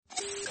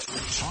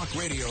Talk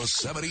Radio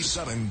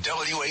 77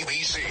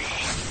 WABC.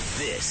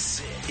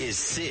 This is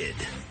Sid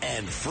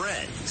and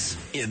Friends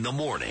in the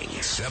morning.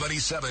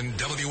 77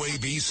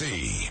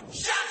 WABC.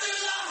 Shot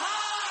through the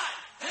heart,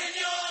 and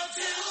you're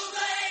too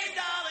late,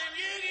 darling.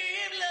 You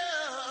give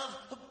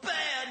love a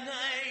bad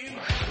name.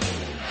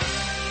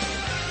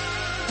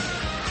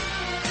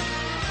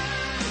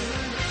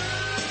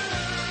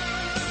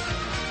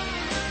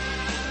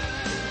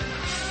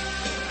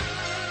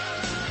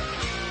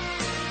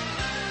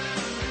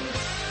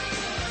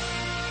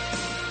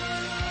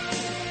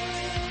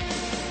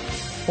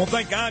 Well,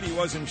 thank God he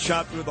wasn't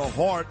shot through the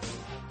heart.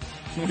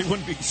 He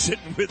wouldn't be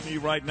sitting with me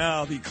right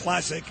now. The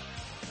classic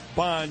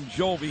Bon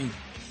Jovi.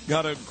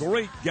 Got a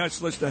great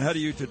guest list ahead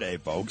of you today,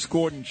 folks.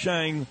 Gordon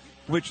Chang,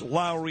 Rich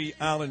Lowry,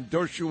 Alan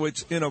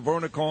Dershowitz, Ina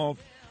Vernikov.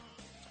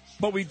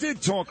 But we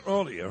did talk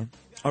earlier.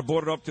 I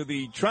brought it up to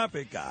the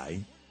traffic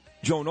guy,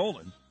 Joe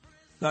Nolan.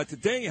 Now,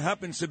 today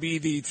happens to be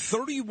the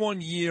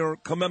 31-year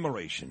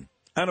commemoration.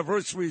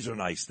 Anniversaries are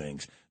nice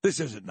things. This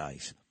isn't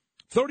nice.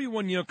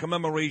 31-year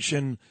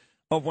commemoration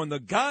of when the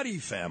Gotti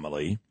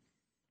family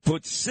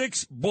put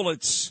 6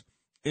 bullets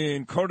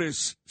in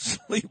Curtis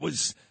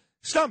Sliwa's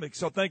stomach.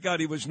 So thank God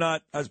he was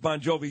not, as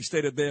Bon Jovi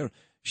stated there,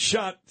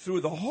 shot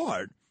through the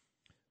heart.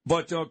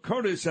 But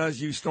Curtis,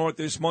 as you start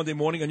this Monday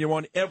morning, and you're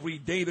on every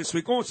day this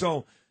week.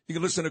 Also, you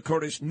can listen to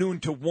Curtis noon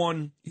to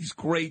 1. He's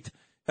great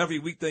every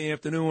weekday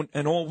afternoon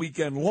and all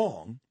weekend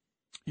long.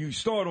 You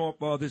start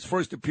off this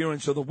first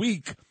appearance of the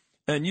week,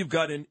 and you've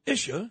got an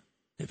issue,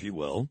 if you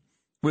will,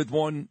 with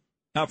one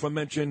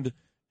aforementioned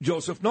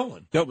Joseph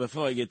Nolan. No,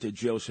 before I get to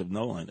Joseph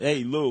Nolan,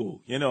 hey,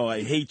 Lou, you know,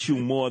 I hate you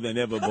more than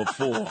ever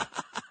before.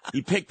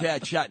 He picked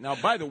that shot. Now,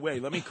 by the way,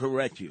 let me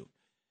correct you.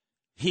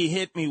 He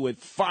hit me with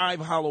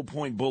 5 hollow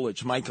point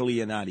bullets, Michael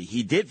Leonardi.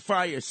 He did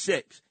fire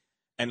 6.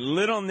 And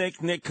little Nick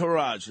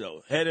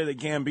Carrazzo, head of the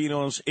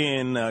Gambinos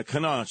in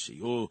Canarsie,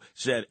 who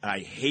said, I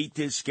hate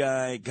this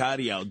guy.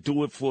 Gotti, I'll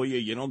do it for you.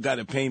 You don't got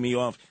to pay me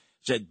off.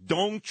 Said,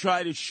 don't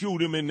try to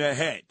shoot him in the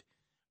head.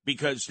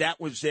 Because that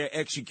was their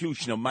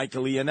execution of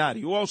Michael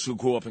Leonardi, who also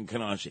grew up in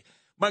Canarsie.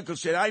 Michael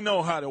said, I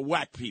know how to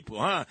whack people,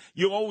 huh?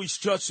 You always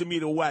trusted me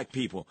to whack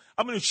people.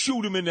 I'm going to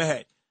shoot him in the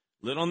head.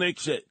 Little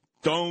Nick said,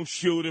 don't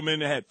shoot him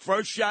in the head.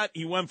 First shot,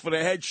 he went for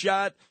the head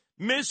shot,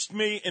 missed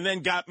me, and then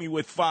got me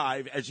with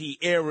 5 as he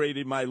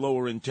aerated my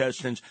lower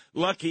intestines.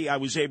 Lucky I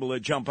was able to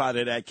jump out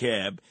of that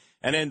cab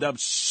and end up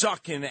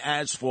sucking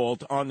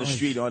asphalt on the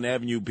street on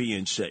Avenue B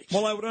and 6.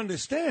 Well, I would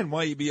understand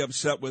why you'd be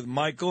upset with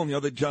Michael and the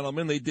other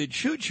gentlemen. They did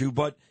shoot you,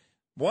 but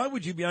why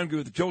would you be angry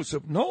with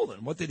Joseph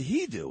Nolan? What did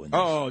he do?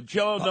 Oh,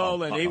 Joe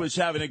Nolan, he was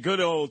having a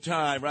good old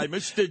time, right?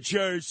 Mr.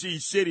 Jersey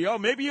City. Oh,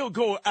 maybe he'll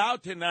go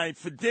out tonight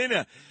for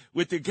dinner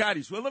with the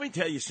Gottis. Well, let me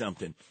tell you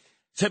something.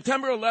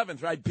 September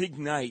 11th, right, big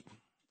night,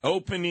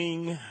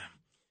 opening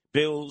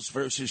Bills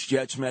versus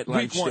Jets,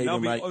 MetLife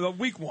Stadium, right?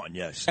 Week 1,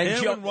 yes. And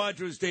Aaron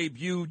Rodgers'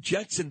 debut,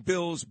 Jets and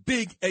Bills,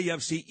 big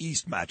AFC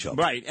East matchup.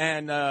 Right,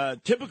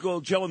 and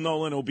typical Joe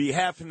Nolan will be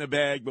half in the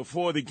bag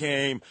before the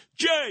game.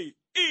 J-E-T-T-S.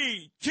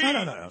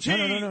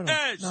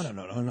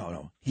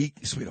 No.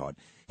 Sweetheart,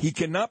 he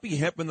cannot be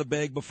half in the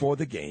bag before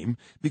the game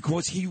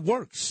because he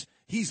works.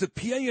 He's the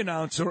PA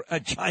announcer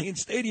at Giant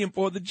Stadium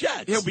for the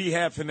Jets. He'll be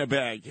half in the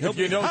bag. If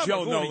you know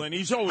Joe Nolan,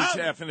 he's always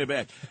half in the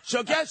bag.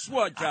 So guess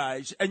what,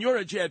 guys? And you're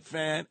a Jet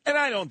fan, and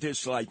I don't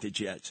dislike the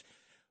Jets.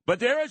 But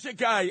there is a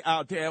guy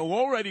out there who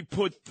already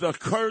put the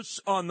curse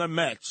on the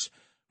Mets.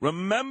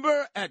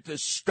 Remember at the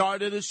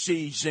start of the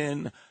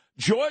season,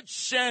 George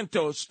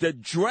Santos, the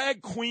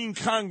drag queen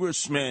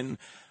congressman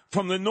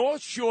from the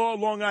North Shore,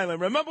 Long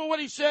Island. Remember what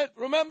he said?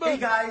 Remember? Hey,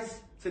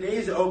 guys.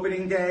 Today's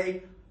opening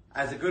day.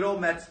 As a good old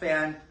Mets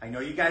fan, I know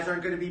you guys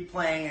aren't going to be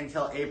playing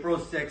until April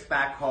 6th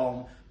back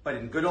home, but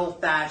in good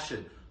old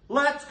fashion,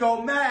 let's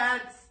go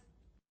Mets!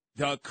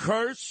 The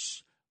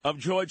curse of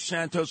George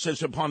Santos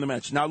is upon the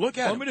Mets. Now look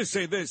at Let me just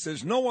say this.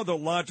 There's no other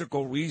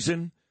logical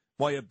reason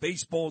why a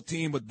baseball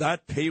team with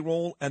that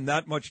payroll and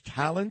that much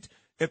talent,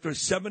 after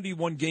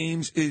 71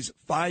 games, is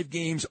 5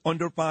 games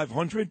under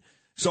 500.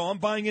 So I'm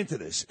buying into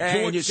this.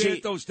 And George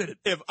Santos did it.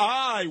 If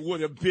I would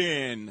have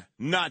been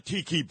not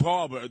Tiki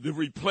Barber, the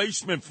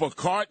replacement for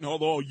Carton,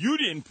 although you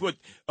didn't put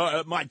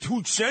my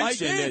 2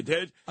 cents in there,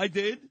 did? I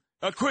did.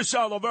 Chris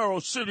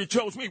Olivero City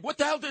tells me, what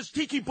the hell does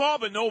Tiki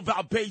Barber know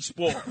about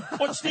baseball?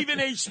 Or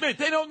Stephen A. Smith?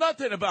 They know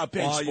nothing about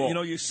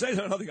baseball. You say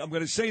that. I'm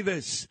going to say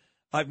this.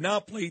 I've now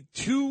played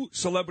 2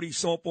 celebrity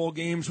softball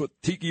games with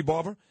Tiki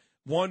Barber.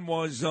 One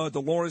was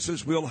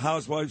Dolores' Real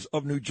Housewives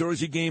of New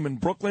Jersey game in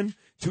Brooklyn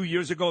 2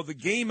 years ago. The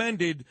game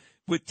ended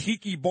with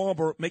Tiki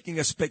Barber making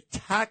a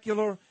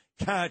spectacular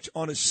catch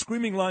on a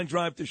screaming line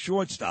drive to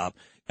shortstop.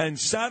 And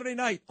Saturday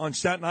night on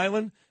Staten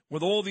Island,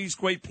 with all these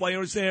great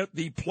players there,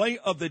 the play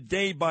of the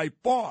day by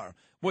far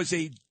was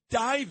a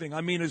diving.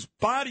 I mean, his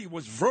body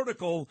was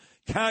vertical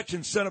catch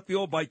in center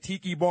field by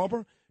Tiki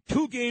Barber.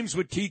 2 games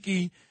with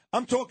Tiki.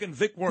 I'm talking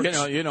Vic Works.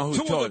 You know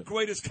who 2 of the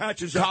greatest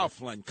catches ever.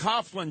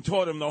 Coughlin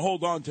taught him to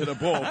hold on to the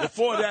ball.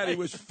 Before that, he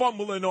was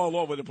fumbling all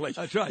over the place.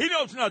 That's right. He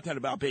knows nothing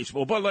about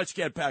baseball, but let's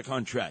get back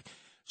on track.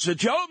 So,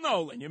 Joe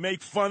Nolan, you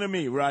make fun of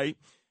me, right?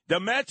 The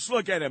Mets,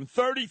 look at him,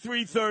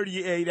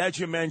 33-38, as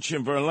you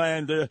mentioned,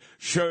 Verlander,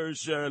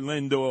 Scherzer,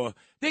 Lindor.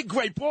 They're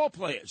great ball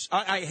players.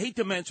 I hate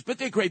the Mets, but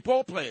they're great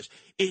ball players.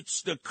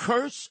 It's the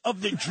curse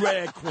of the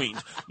drag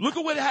queens. Look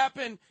at what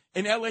happened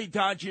in L.A.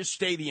 Dodger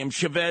Stadium,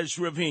 Chavez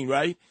Ravine,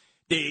 right?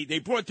 They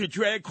brought the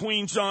drag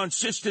queens on,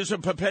 Sisters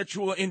of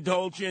Perpetual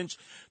Indulgence.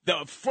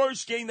 The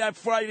first game that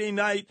Friday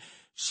night,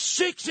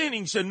 6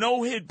 innings, a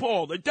no-hit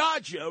ball. The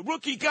Dodger, a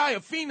rookie guy, a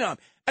phenom.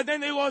 And then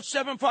they lost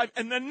 7-5.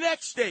 And the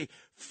next day,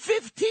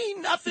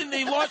 15-0,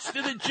 they lost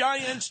to the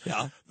Giants.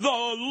 Yeah. The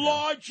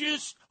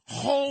largest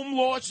home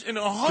loss in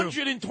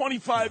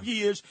 125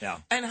 years. Yeah.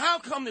 And how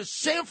come the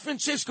San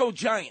Francisco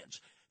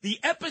Giants, the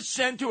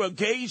epicenter of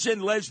gays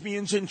and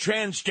lesbians and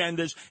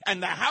transgenders,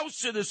 and the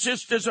house of the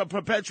Sisters of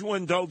Perpetual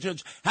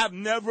Indulgence, have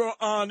never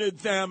honored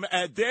them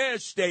at their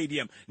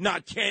stadium?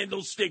 Not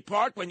Candlestick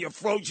Park, when you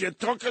froze your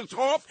tuckers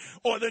off,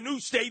 or the new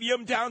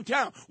stadium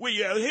downtown, where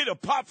you hit a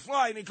pop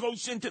fly and it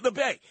goes into the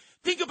bay.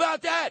 Think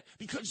about that,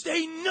 because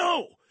they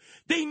know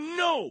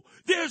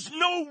there's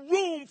no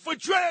room for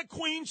drag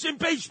queens in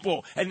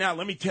baseball. And now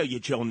let me tell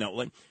you, Joe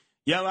Nolan,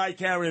 you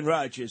like Aaron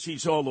Rodgers.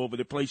 He's all over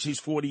the place. He's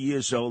 40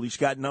 years old. He's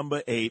got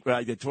number 8,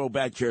 right, the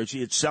throwback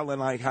jersey. It's selling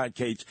like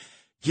hotcakes.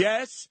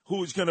 Guess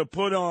who's going to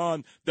put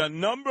on the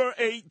number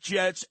 8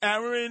 Jets,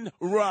 Aaron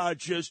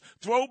Rodgers,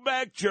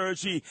 throwback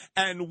jersey,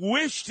 and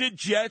wish the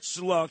Jets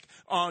luck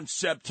on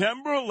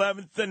September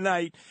 11th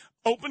tonight.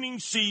 Opening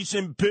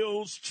season,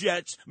 Bills,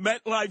 Jets,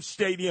 MetLife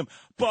Stadium,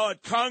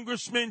 but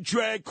Congressman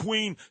drag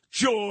queen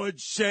George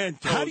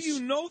Santos. How do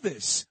you know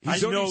this?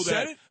 He's I already know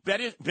said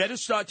that. it? Better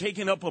start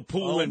taking up a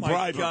pool and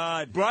bribe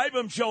him. Bribe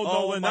him, Joe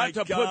Nolan, not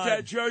to put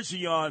that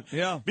jersey on.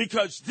 Yeah.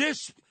 Because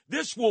this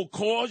will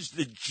cause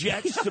the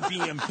Jets to be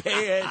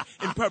impaired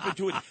in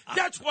perpetuity.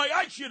 That's why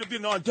I should have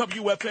been on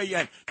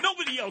WFAN.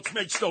 Nobody else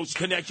makes those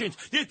connections.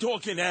 They're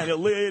talking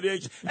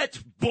analytics. That's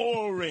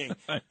boring.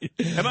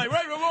 Am I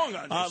right or wrong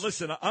on this?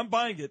 Listen, I'm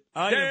buying it.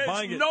 I am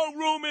buying it. There's no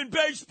room in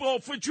baseball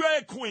for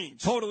drag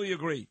queens. Totally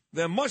agree.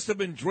 There must have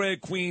been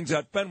drag queens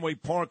at Fenway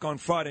Park on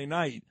Friday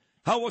night.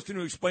 How else can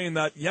you explain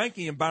that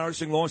Yankee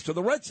embarrassing loss to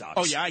the Red Sox?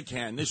 Oh, yeah, I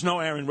can. There's no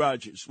Aaron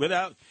Rodgers. You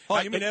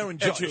mean Aaron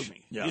Judge? Excuse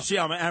me. Yeah. You see,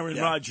 I'm Aaron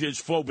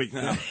Rodgers phobic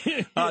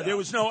now. There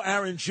was no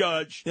Aaron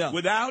Judge. Yeah.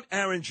 Without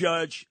Aaron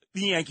Judge,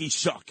 the Yankees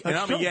suck. And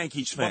I'm a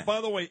Yankees fan. But by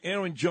the way,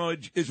 Aaron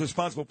Judge is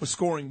responsible for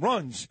scoring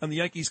runs, and the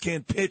Yankees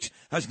can't pitch.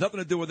 Has nothing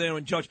to do with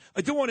Aaron Judge.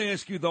 I do want to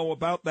ask you, though,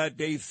 about that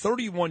day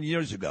 31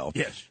 years ago.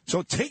 Yes.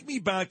 So take me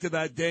back to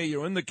that day.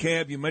 You're in the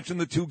cab. You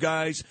mentioned the 2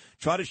 guys.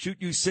 Try to shoot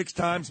you 6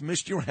 times,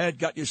 missed your head,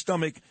 got your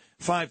stomach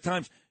 5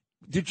 times.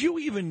 Did you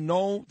even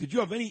know, did you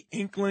have any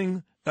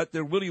inkling that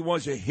there really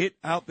was a hit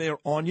out there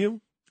on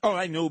you? Oh,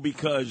 I knew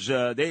because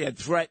they had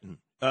threatened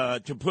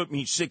to put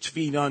me 6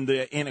 feet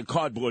under in a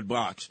cardboard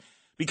box.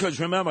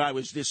 Because, remember, I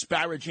was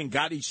disparaging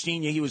Gotti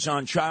Sr. He was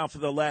on trial for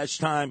the last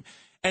time.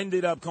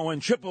 Ended up going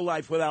triple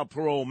life without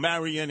parole,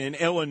 Marion in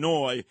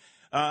Illinois.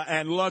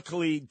 And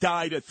luckily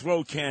died of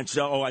throat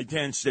cancer. Oh, I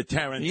danced the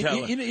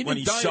tarantella when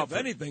he died suffered. Of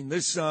anything.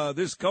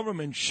 This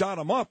government shot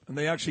him up, and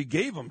they actually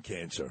gave him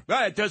cancer.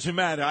 Well, it doesn't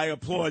matter. I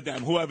applaud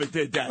them, whoever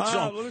did that.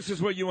 Well, this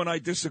is where you and I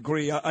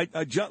disagree.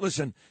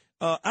 Listen,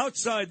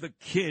 outside the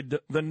kid,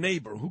 the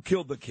neighbor who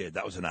killed the kid,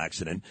 that was an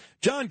accident.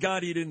 John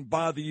Gotti didn't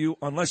bother you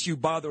unless you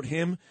bothered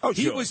him. Oh,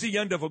 He sure. was the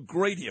end of a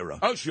great era.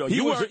 Oh, sure.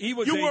 You weren't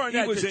weren't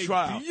at the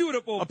trial.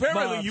 Beautiful.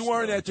 Apparently, you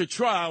weren't mobster. at the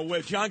trial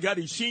where John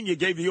Gotti Sr.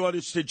 gave the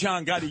orders to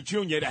John Gotti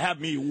Jr. to have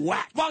me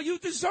whacked. Well, you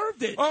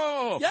deserved it.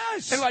 Oh,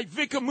 yes. And like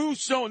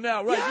Vicamuso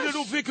now, right? Yes.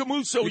 Little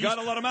Vicamuso. You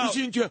gotta let him out.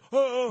 He's in jail.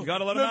 Oh, You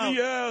gotta let him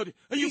me out.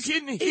 Are you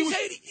kidding me?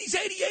 He's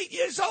 88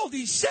 years old.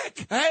 He's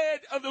sick.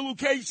 Head of the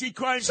Lucchese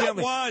crime So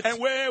family. what? And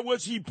where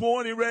was he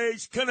born and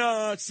raised?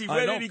 Canarsie. I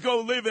Where know. did he go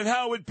live in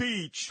Howard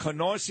Beach?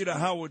 Canarsie to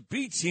Howard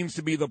Beach seems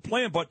to be the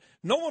plan, but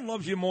no one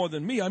loves you more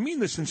than me. I mean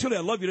this sincerely.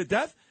 I love you to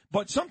death,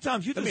 but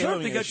sometimes you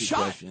deserve to get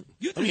shot.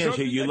 You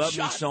love me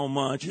shot. so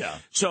much. Yeah.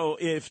 So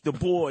if the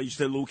boys,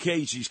 the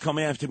Lucchese's, come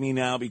after me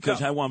now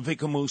because I want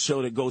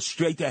Vicamuso to go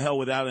straight to hell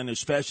without an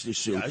asbestos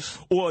suit, Yes.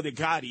 or the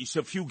Gottis,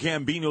 a few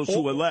Gambinos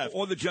who are left,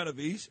 or the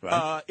Genovese,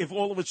 right? if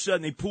all of a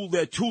sudden they pull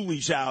their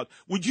toolies out,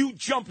 would you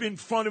jump in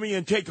front of me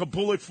and take a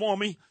bullet for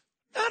me?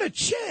 Not a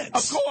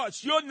chance. Of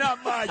course, you're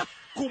not my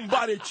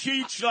kumbada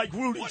cheech like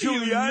Rudy What, are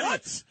you Giuliani.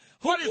 nuts?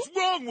 What is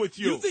wrong with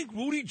you? You think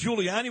Rudy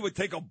Giuliani would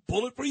take a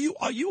bullet for you?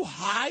 Are you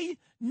high?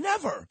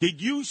 Never.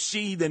 Did you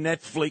see the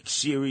Netflix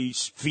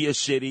series Fear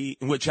City,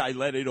 in which I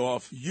let it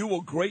off? You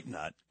were great in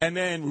that. And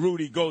then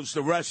Rudy goes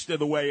the rest of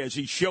the way as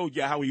he showed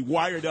you how he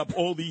wired up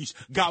all these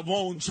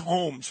Gavon's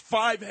homes.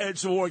 5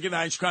 heads of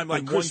organized crime like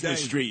In one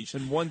Christmas day. trees.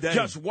 In one day.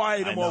 Just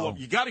wired I them all know. up.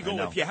 You got to I go,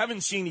 know. if you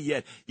haven't seen it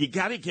yet, you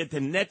got to get the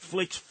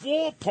Netflix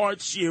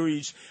 4-part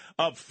series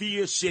of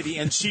Fear City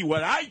and see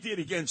what I did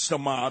against the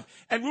mob.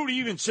 And Rudy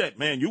even said,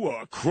 man, you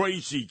are a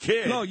crazy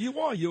kid. No, you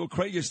are. You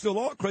still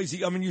are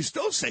crazy. I mean, you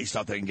still say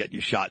stuff that can get you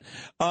shot.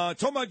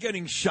 Talking about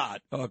getting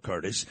shot,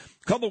 Curtis.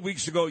 A couple of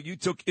weeks ago, you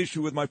took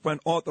issue with my friend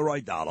Arthur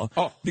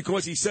Idala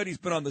because he said he's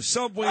been on the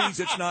subways.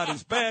 It's not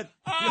as bad.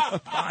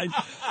 Fine.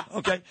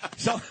 Okay.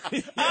 So,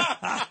 we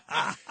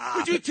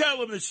Would you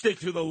tell him to stick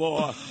to the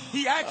law?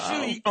 He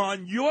actually,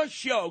 on your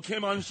show,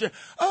 came on and said,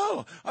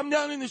 "Oh, I'm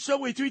down in the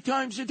subway 3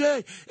 times a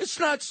day. It's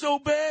not so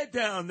bad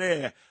down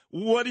there."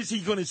 What is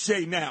he going to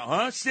say now,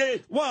 huh,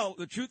 Sid? Well,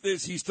 the truth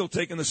is he's still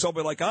taking the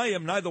subway like I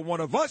am. Neither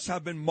one of us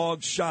have been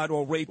mugged, shot,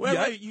 or raped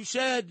yet. Wait, you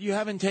said you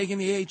haven't taken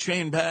the A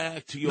train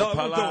back to your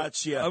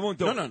palace yet. I won't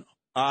do it. No.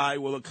 I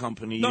will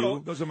accompany you. No,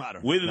 doesn't matter.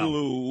 With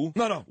Lou.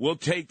 No. We'll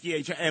take the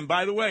A train. And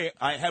by the way,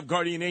 I have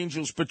Guardian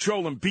Angels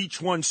patrolling Beach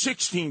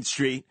 116th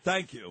Street.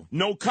 Thank you.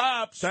 No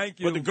cops. Thank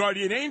you. But the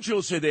Guardian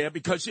Angels are there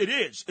because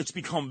it's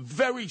become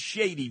very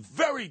shady,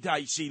 very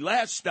dicey.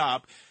 Last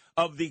stop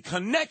of the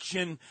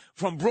connection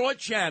from Broad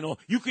Channel,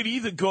 you could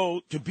either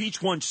go to Beach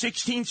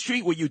 116th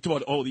Street where you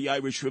thought, oh, the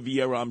Irish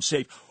Riviera, I'm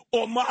safe,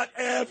 or Mott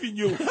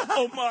Avenue.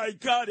 Oh, my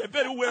God, I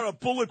better wear a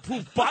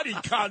bulletproof body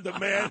condom,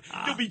 man.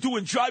 You'll be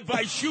doing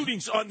drive-by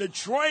shootings on the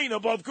train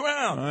above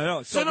ground. I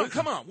know. So, no,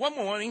 come on. One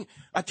morning,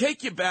 I'll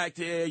take you back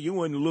there,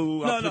 you and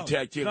Lou, I'll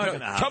protect you.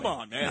 Come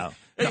on, man. No.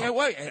 Hey,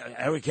 wait,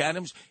 Eric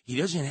Adams, he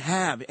doesn't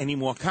have any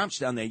more cops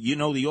down there. You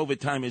know the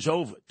overtime is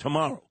over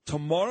tomorrow.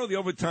 Tomorrow the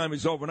overtime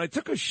is over. And I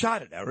took a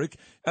shot at Eric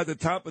at the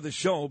top of the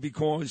show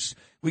because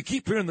we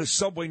keep hearing the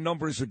subway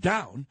numbers are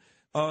down.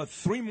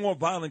 3 more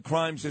violent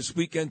crimes this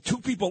weekend. 2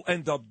 people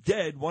end up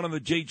dead. One on the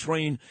J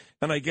train,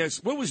 and I guess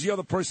where was the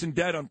other person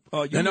dead on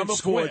Union the number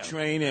Square? 4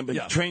 train, and the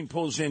train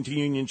pulls into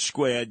Union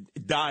Square,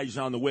 dies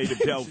on the way to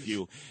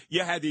Bellevue.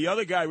 You had the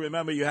other guy.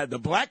 Remember, you had the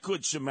Black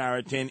Good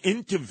Samaritan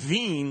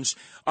intervenes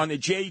on the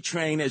J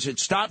train as it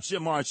stops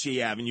at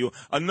Marcy Avenue.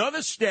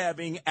 Another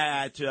stabbing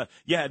at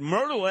you had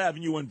Myrtle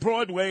Avenue and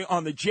Broadway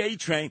on the J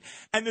train,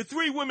 and the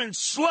 3 women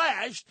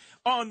slashed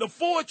on the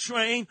 4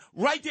 train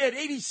right there at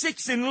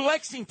 86 in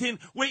Lexington,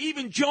 where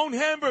even Joan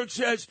Hamburg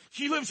says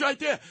she lives right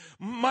there.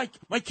 My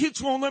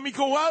kids won't let me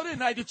go out at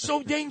night. It's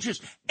so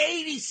dangerous.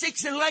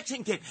 86 in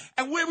Lexington.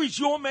 And where is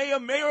your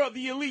mayor of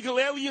the illegal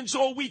aliens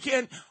all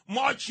weekend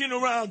marching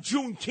around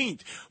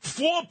Juneteenth?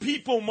 4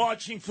 people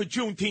marching for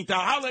Juneteenth, a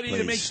holiday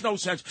that makes no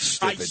sense.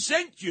 Stupid.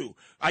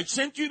 I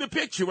sent you the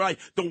picture, right?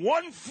 The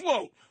one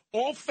float,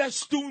 all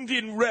festooned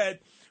in red,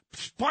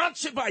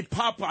 sponsored by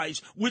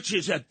Popeyes, which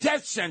is a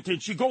death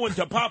sentence. You go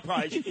into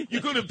Popeyes,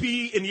 you're going to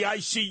be in the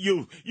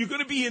ICU. You're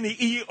going to be in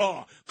the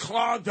ER.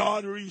 Clogged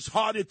arteries,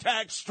 heart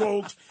attacks,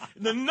 strokes.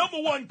 The number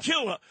 1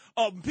 killer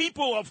of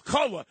people of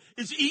color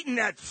is eating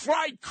that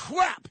fried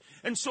crap.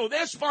 And so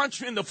they're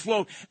sponsoring the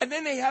float. And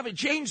then they have a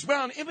James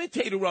Brown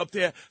imitator up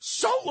there.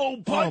 So low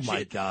budget. Oh,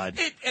 my God.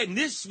 And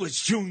this was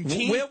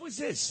Juneteenth. Where was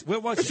this? Where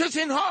was it? It's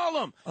in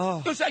Harlem. Oh.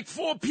 It was like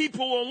 4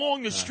 people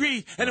along the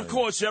street. And, of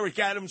course, Eric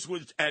Adams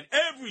was at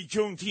every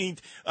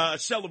Juneteenth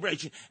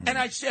celebration. And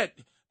I said,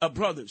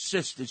 brothers,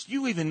 sisters, do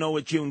you even know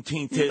what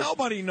Juneteenth is?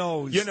 Nobody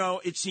knows. You know,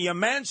 it's the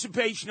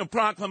Emancipation of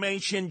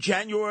Proclamation,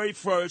 January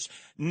 1st,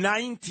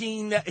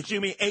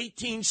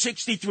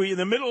 1863, in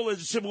the middle of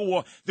the Civil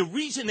War. The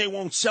reason they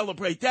won't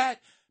celebrate that,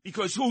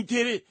 because who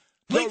did it?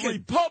 Lincoln. The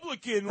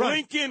Republican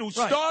Lincoln, who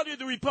started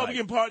the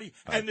Republican Party,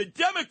 and the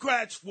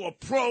Democrats were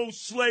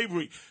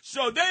pro-slavery.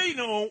 So they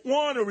don't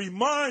want to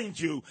remind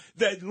you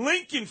that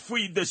Lincoln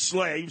freed the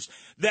slaves,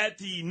 that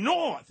the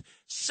North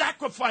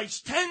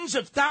sacrificed tens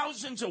of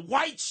thousands of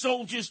white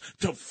soldiers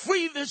to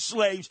free the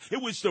slaves.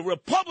 It was the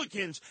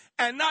Republicans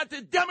and not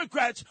the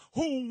Democrats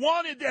who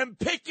wanted them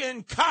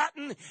picking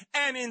cotton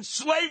and in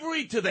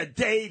slavery to the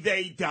day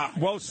they died.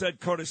 Well said,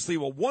 Curtis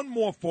Sliwa. One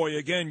more for you.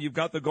 Again, you've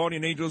got the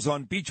Guardian Angels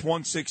on Beach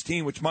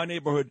 116, which my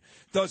neighborhood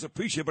does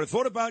appreciate. But I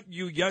thought about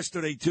you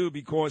yesterday, too,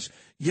 because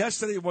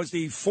yesterday was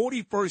the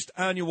 41st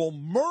annual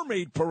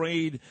Mermaid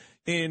Parade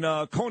in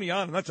Coney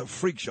Island. That's a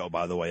freak show,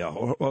 by the way,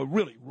 a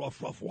really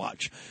rough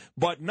watch.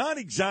 But not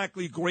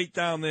exactly great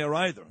down there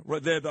either.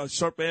 Right there,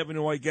 Surf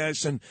Avenue, I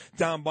guess, and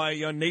down by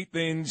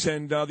Nathan's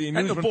and the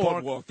amusement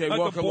boardwalk. They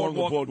walk along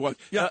the boardwalk.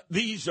 Yeah.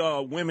 These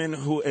are women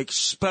who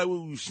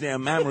expose their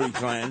mammary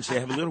glands. They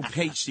have little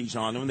pasties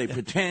on them. They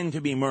pretend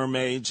to be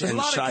mermaids There's and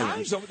a lot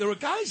silent. of guys. There are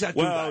guys that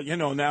do Well, that. you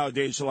know,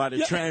 nowadays a lot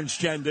of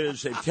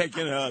transgenders, they've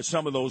taken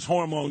some of those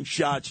hormone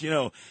shots, you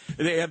know.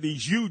 They have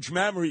these huge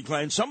mammary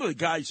glands. Some of the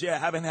guys there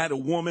haven't had a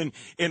woman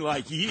in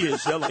like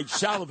years. They're like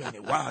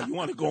salivating. Wow, you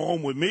want to go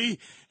home with me?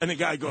 And the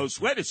guy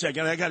goes, wait a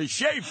second, I got to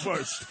shave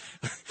first.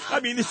 I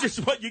mean, this is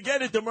what you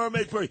get at the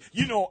Mermaid Parade.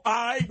 You know,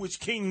 I was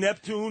King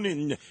Neptune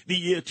in the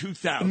year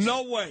 2000.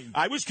 No way.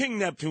 I was King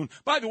Neptune.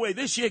 By the way,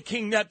 this year,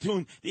 King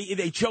Neptune,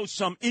 they chose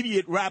some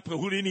idiot rapper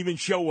who didn't even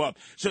show up.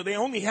 So they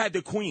only had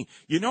the queen.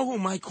 You know who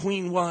my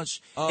queen was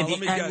in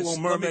the annual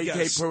Mermaid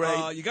Day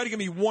Parade? You got to give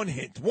me one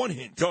hint. One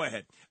hint. Go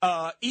ahead.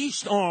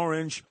 East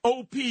Orange,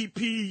 OPP,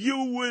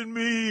 you and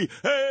me,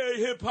 hey,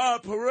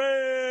 hip-hop, hooray!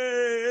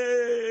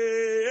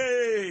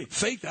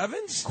 Faith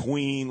Evans?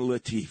 Queen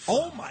Latifah.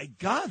 Oh, my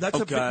God.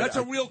 That's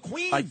a real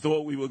queen. I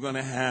thought we were going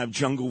to have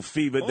Jungle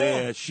Fever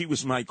there. She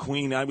was my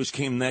queen. I was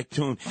King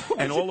Neptune.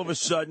 And all of a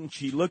sudden,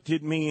 she looked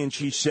at me and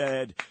she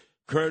said,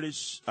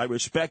 Curtis, I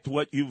respect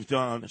what you've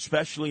done,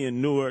 especially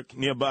in Newark,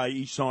 nearby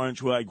East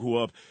Orange, where I grew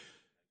up,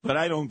 but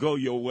I don't go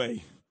your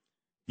way.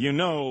 You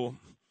know,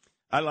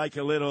 I like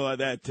a little of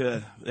that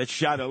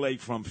Chardonnay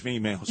from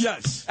females.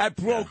 Yes. That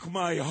broke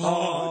my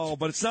heart. Oh,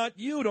 but it's not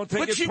you. Don't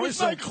take it personal. But she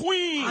was my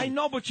queen. I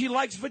know, but she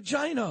likes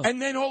vagina.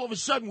 And then all of a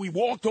sudden, we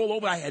walked all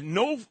over. I had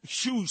no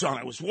shoes on.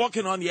 I was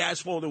walking on the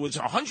asphalt. It was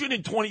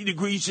 120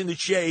 degrees in the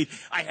shade.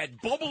 I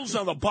had bubbles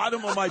on the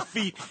bottom of my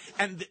feet.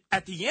 And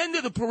at the end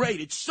of the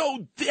parade, it's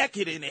so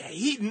decadent and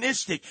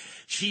hedonistic.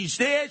 She's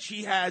there.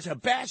 She has a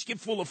basket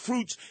full of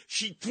fruits.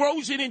 She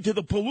throws it into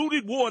the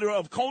polluted water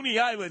of Coney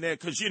Island there,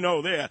 because, you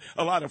know, there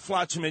a lot of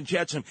flotsam and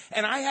jetsam.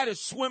 And I had to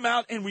swim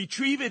out and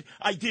retrieve it.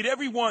 I did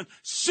every one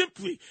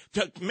simply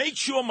to make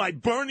sure my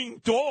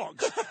burning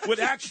dogs would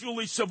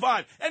actually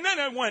survive. And then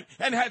I went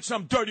and had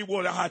some dirty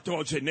water hot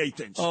dogs at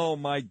Nathan's. Oh,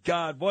 my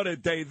God. What a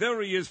day.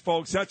 There he is,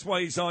 folks. That's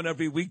why he's on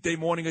every weekday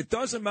morning. It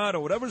doesn't matter.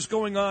 Whatever's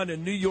going on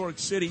in New York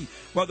City,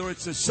 whether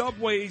it's the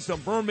subways, the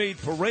Mermaid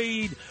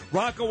Parade,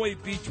 Rockaway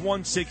Beach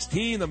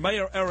 116, the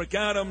Mayor Eric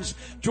Adams,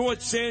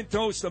 George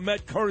Santos, the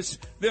Met Curse,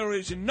 there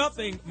is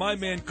nothing my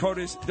man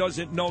Curtis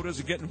doesn't know,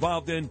 doesn't get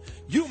involved in.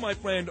 You, my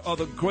friend, are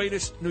the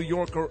greatest New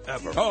Yorker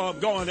ever. Oh, I'm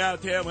going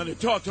out there. I'm going to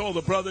talk to all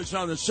the brothers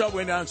on the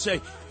subway now and say,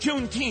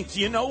 Juneteenth,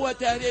 you know what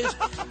that is?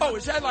 Oh,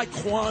 is that like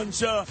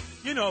Kwanzaa?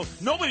 You know,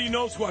 nobody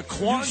knows what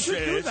Kwanzaa is. You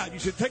should do that. You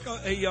should take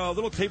a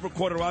little tape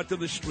recorder out to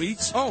the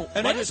streets. Oh,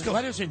 and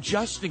why doesn't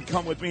Justin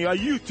come with me? Are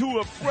you too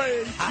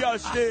afraid,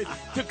 Justin,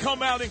 to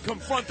come out and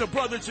confront the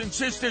brothers and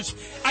sisters?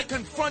 I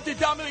confronted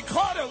Dominic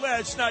Carter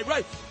last night,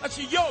 right? I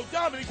said, yo,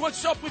 Dominic,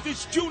 what's up with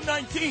this June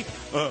 19th?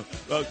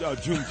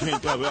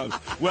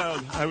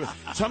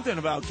 Juneteenth. Something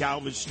about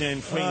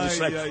Galveston, freeing the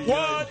slave.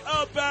 What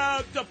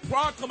about the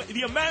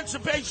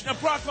Emancipation and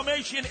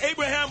Proclamation,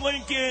 Abraham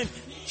Lincoln,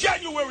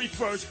 January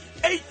 1st,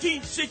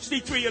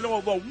 1863, and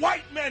all the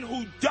white men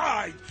who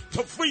died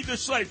to free the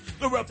slaves?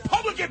 The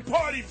Republican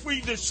Party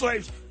freed the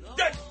slaves.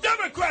 The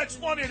Democrats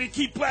wanted to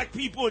keep black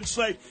people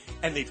enslaved.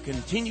 And they've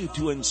continued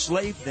to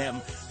enslave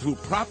them through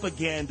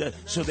propaganda,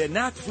 so they're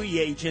not free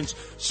agents,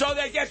 so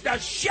they get the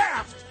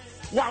shaft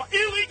while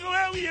illegal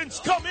aliens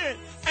come in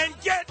and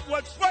get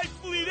what's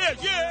rightfully theirs.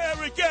 Yeah,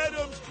 Eric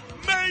Adams,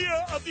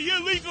 mayor of the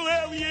illegal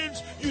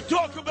aliens. You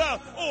talk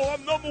about, oh,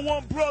 I'm number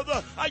one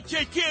brother. I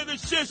take care of the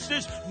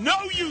sisters. No,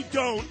 you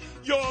don't.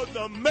 You're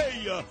the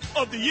mayor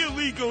of the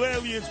illegal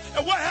aliens.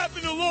 And what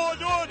happened to law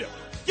and order?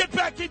 Get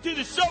back into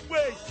the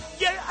subways.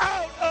 Get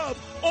out of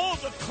all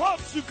the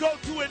clubs you go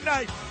to at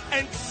night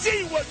and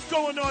see what's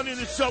going on in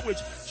the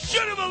subways.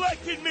 Should have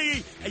elected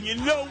me. And you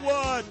know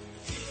what?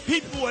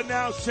 People are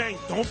now saying,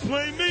 don't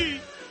blame me.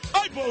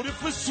 I voted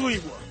for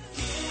Sliwa.